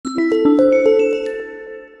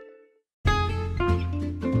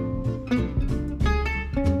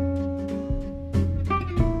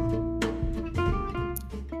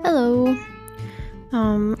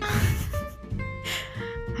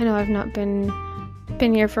not been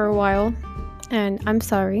here for a while, and I'm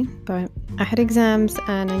sorry, but I had exams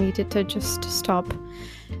and I needed to just stop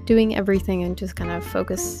doing everything and just kind of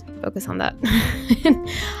focus on that.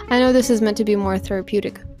 I know this is meant to be more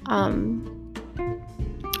therapeutic,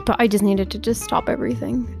 but I just needed to just stop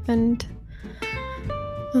everything and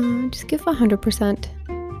just give 100%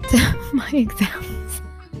 to my exams.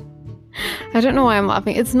 I don't know why I'm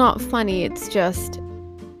laughing. It's not funny. It's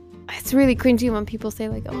really cringy when people say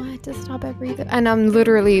like, oh, I had to stop everything. And I'm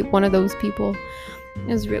literally one of those people. It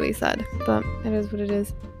was really sad, but it is what it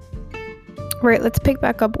is. Right, let's pick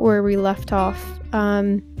back up where we left off.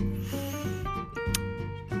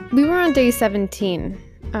 We were on day 17.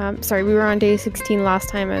 We were on day 16 last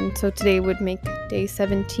time, and so today would make day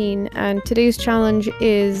 17. And today's challenge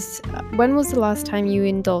is, when was the last time you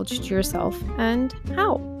indulged yourself and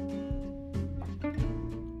how?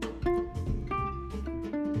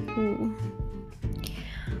 Ooh.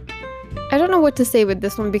 I don't know what to say with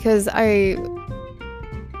this one because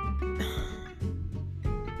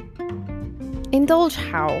indulge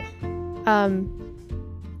how?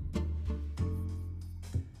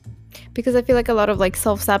 Because I feel like a lot of like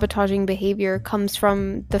self-sabotaging behavior comes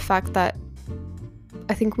from the fact that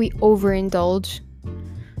I think we overindulge.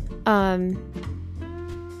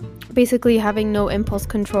 Basically having no impulse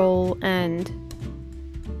control and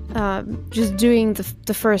just doing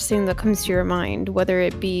the first thing that comes to your mind, whether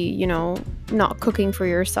it be, not cooking for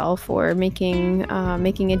yourself or making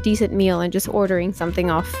a decent meal and just ordering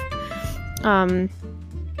something off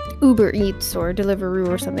Uber Eats or Deliveroo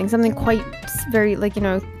or something quite very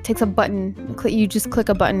takes a button. You just click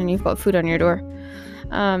a button and you've got food on your door.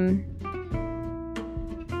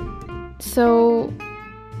 So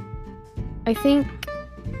I think,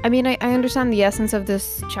 I understand the essence of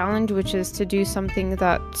this challenge, which is to do something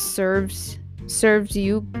that serves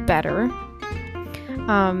you better.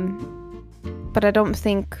 But I don't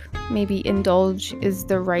think maybe indulge is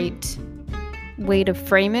the right way to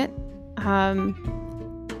frame it.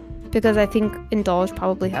 Because I think indulge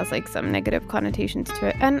probably has like some negative connotations to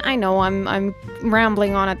it. And I know I'm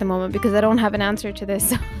rambling on at the moment because I don't have an answer to this.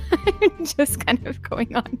 So I'm just kind of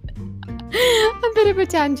going on a bit of a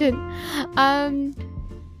tangent.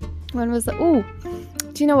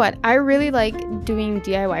 Do you know what? I really like doing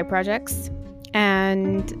DIY projects.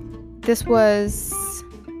 And this was,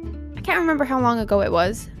 I can't remember how long ago it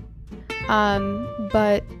was.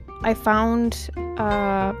 But I found,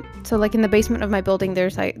 so like in the basement of my building,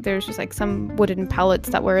 there's just like some wooden pallets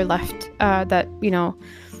that were left, that,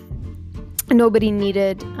 nobody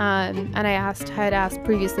needed. And I had asked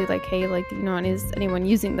previously, like, hey, is anyone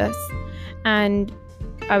using this? And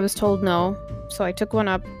I was told no. So I took one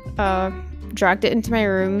up, dragged it into my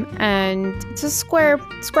room, and it's a square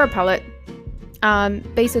pallet.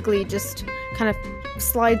 Basically just kind of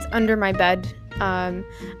slides under my bed.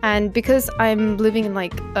 And because I'm living in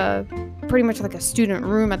like pretty much like a student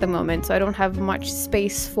room at the moment, so I don't have much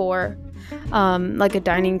space for like a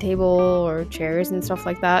dining table or chairs and stuff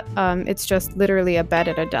like that. It's just literally a bed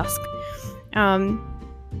and a desk, and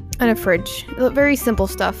a fridge. Very simple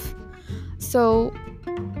stuff. So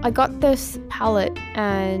I got this palette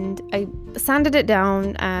and I sanded it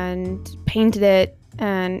down and painted it.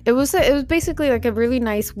 And it was basically like a really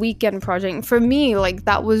nice weekend project. For me, like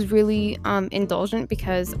that was really indulgent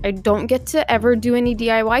because I don't get to ever do any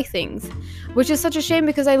DIY things, which is such a shame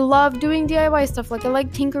because I love doing DIY stuff. Like I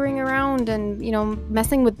like tinkering around and,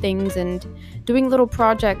 messing with things and doing little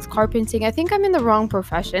projects, carpenting. I think I'm in the wrong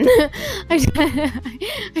profession. I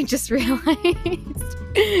just realized.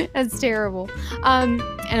 That's terrible. I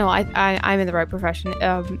know I'm in the right profession.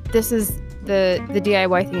 This is the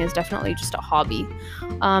DIY thing is definitely just a hobby.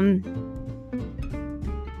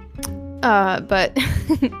 But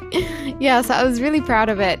yeah, so I was really proud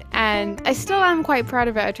of it, and I still am quite proud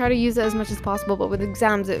of it. I try to use it as much as possible, but with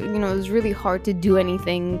exams, it was really hard to do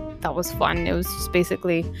anything that was fun. It was just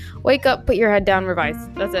basically wake up, put your head down, revise.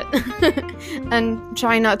 That's it. And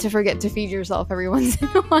try not to forget to feed yourself every once in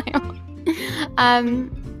a while.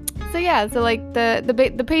 So yeah, so like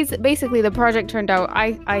basically the project turned out,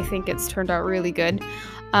 I think it's turned out really good.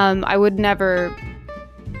 I would never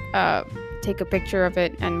take a picture of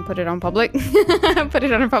it and put it on a public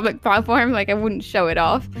platform. Like I wouldn't show it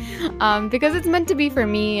off, because it's meant to be for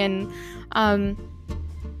me. And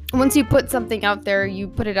once you put something out there, you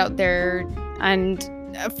put it out there and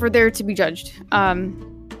for there to be judged. And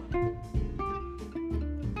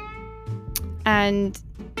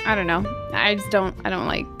I don't know. I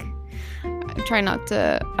try not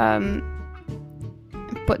to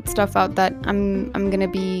put stuff out that I'm gonna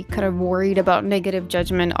be kind of worried about negative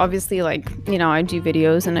judgment. Obviously, like, you know, I do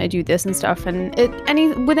videos and I do this and stuff, and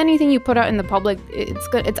with anything you put out in the public,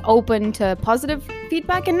 it's open to positive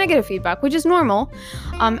feedback and negative feedback, which is normal.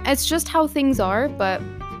 It's just how things are. But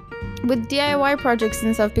with DIY projects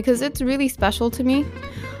and stuff, because it's really special to me,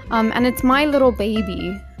 and it's my little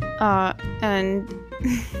baby, and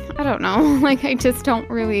I don't know, like, I just don't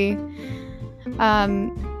really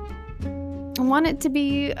want it to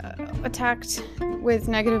be attacked with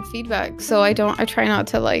negative feedback. So I try not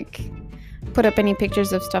to, like, put up any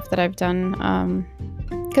pictures of stuff that I've done,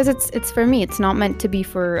 because it's for me. It's not meant to be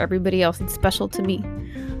for everybody else. It's special to me.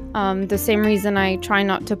 The same reason I try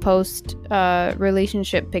not to post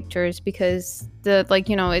relationship pictures, because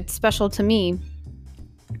it's special to me,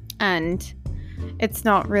 and it's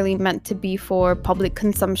not really meant to be for public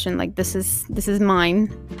consumption. Like, this is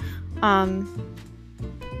mine.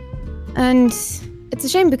 And it's a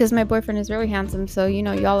shame because my boyfriend is really handsome, so, you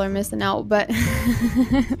know, y'all are missing out. But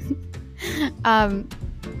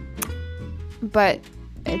but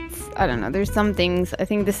it's, I don't know, there's some things, I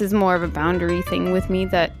think this is more of a boundary thing with me,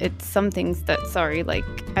 that it's some things that, sorry, like,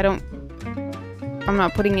 I'm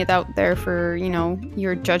not putting it out there for, you know,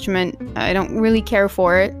 your judgment. I don't really care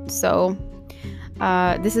for it. So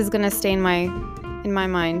this is gonna stay in my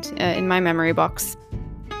mind, in my memory box.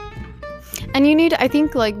 And you need, I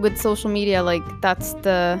think, like, with social media, like, that's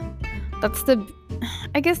the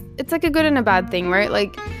I guess it's like a good and a bad thing, right?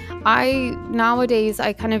 Like, nowadays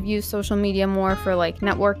I kind of use social media more for, like,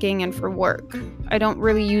 networking and for work. I don't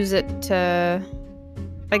really use it to,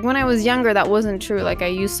 like, when I was younger, that wasn't true. Like, I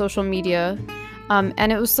used social media,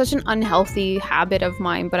 and it was such an unhealthy habit of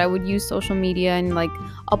mine, but I would use social media and, like,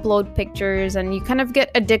 upload pictures, and you kind of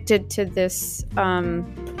get addicted to this, I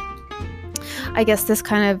guess, this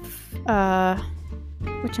kind of,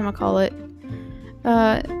 whatchamacallit,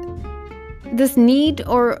 this need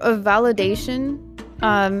or a validation.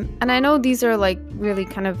 And I know these are, like, really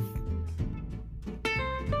kind of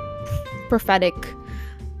prophetic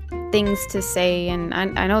things to say, and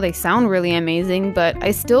I know they sound really amazing, but I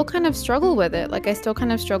still kind of struggle with it. Like, I still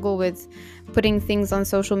kind of struggle with putting things on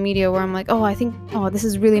social media where I'm like, oh, I think, oh, this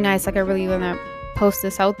is really nice, like, I really want to post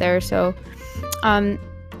this out there. So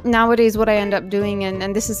nowadays what I end up doing,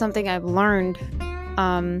 and this is something I've learned,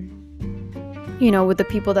 you know, with the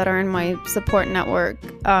people that are in my support network,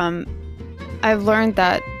 I've learned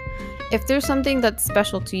that if there's something that's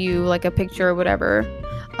special to you, like a picture or whatever,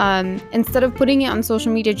 instead of putting it on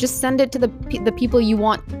social media, just send it to the people you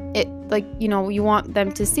want it, like, you know, you want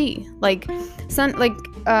them to see. Like, send, like,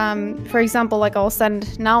 for example, like, I'll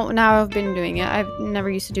send, now I've been doing it, I've never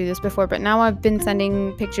used to do this before, but now I've been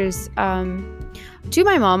sending pictures to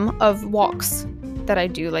my mom of walks that I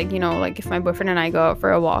do, like, you know, like, if my boyfriend and I go out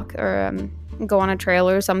for a walk, or go on a trail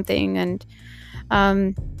or something, and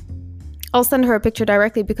I'll send her a picture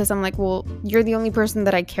directly, because I'm like, well, you're the only person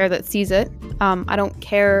that I care that sees it. I don't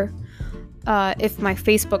care if my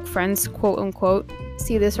Facebook friends, quote unquote,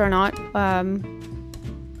 see this or not. I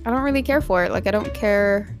don't really care for it. Like, I don't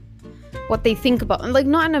care what they think about, like,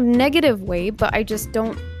 not in a negative way, but I just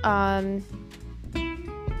don't,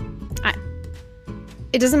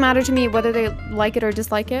 it doesn't matter to me whether they like it or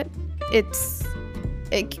dislike it. It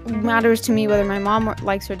matters to me whether my mom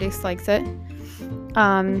likes or dislikes it.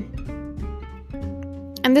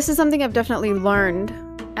 And this is something I've definitely learned,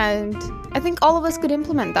 and I think all of us could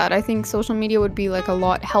implement that. I think social media would be, like, a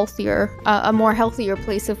lot healthier, a more healthier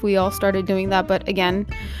place if we all started doing that. But again,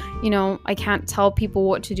 you know, I can't tell people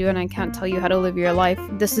what to do, and I can't tell you how to live your life.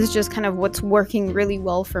 This is just kind of what's working really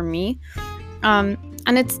well for me.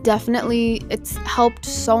 And it's helped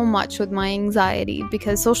so much with my anxiety,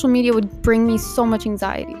 because social media would bring me so much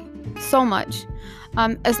anxiety, so much.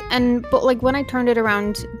 But like, when I turned it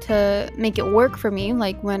around to make it work for me,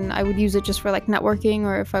 like when I would use it just for, like, networking,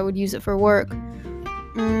 or if I would use it for work,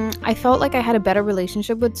 I felt like I had a better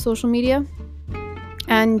relationship with social media.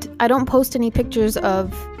 And I don't post any pictures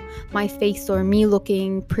of my face or me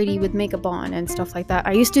looking pretty with makeup on and stuff like that.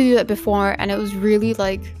 I used to do that before, and it was really,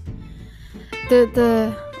 like,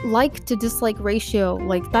 the like to dislike ratio,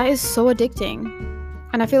 like, that is so addicting,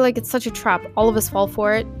 and I feel like it's such a trap. All of us fall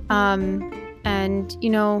for it. And,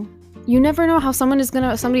 you know, you never know how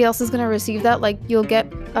somebody else is gonna receive that. Like, you'll get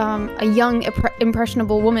a young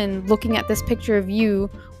impressionable woman looking at this picture of you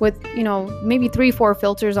with, you know, maybe 3-4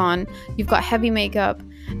 filters on, you've got heavy makeup,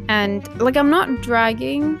 and, like, I'm not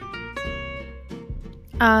dragging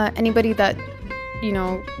anybody that, you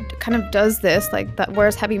know, kind of does this, like, that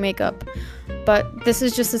wears heavy makeup, but this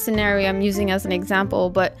is just a scenario I'm using as an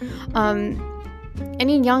example. But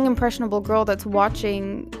any young impressionable girl that's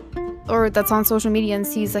watching or that's on social media and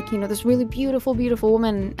sees like, this really beautiful beautiful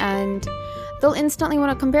woman, and they'll instantly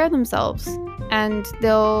want to compare themselves, and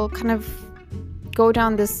they'll kind of go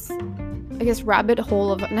down this, I guess, rabbit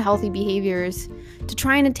hole of unhealthy behaviors to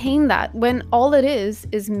try and attain that, when all it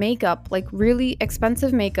is makeup, like really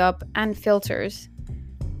expensive makeup and filters.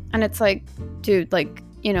 And it's like, dude, like,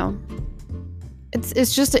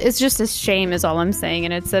 it's just a shame is all I'm saying,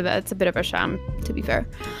 and it's a bit of a sham, to be fair.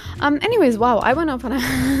 Anyways, wow, I went off on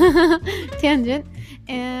a tangent,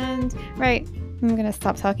 and right, I'm gonna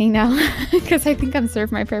stop talking now because I think I've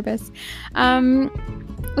served my purpose.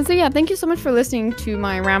 So yeah, thank you so much for listening to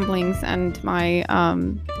my ramblings and my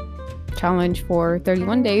challenge for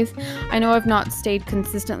 31 days. I know I've not stayed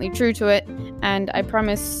consistently true to it, and I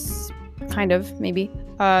promise, kind of, maybe,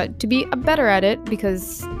 to be better at it,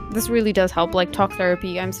 because this really does help, like talk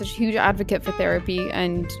therapy. I'm such a huge advocate for therapy,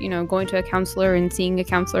 and going to a counselor and seeing a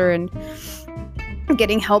counselor and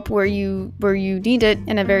getting help where you need it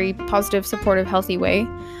in a very positive, supportive, healthy way.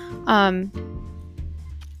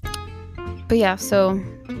 But yeah, so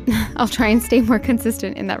I'll try and stay more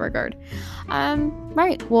consistent in that regard.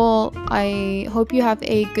 Right, well, I hope you have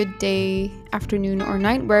a good day, afternoon, or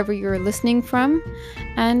night, wherever you're listening from,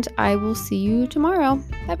 and I will see you tomorrow.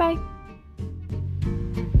 Bye bye.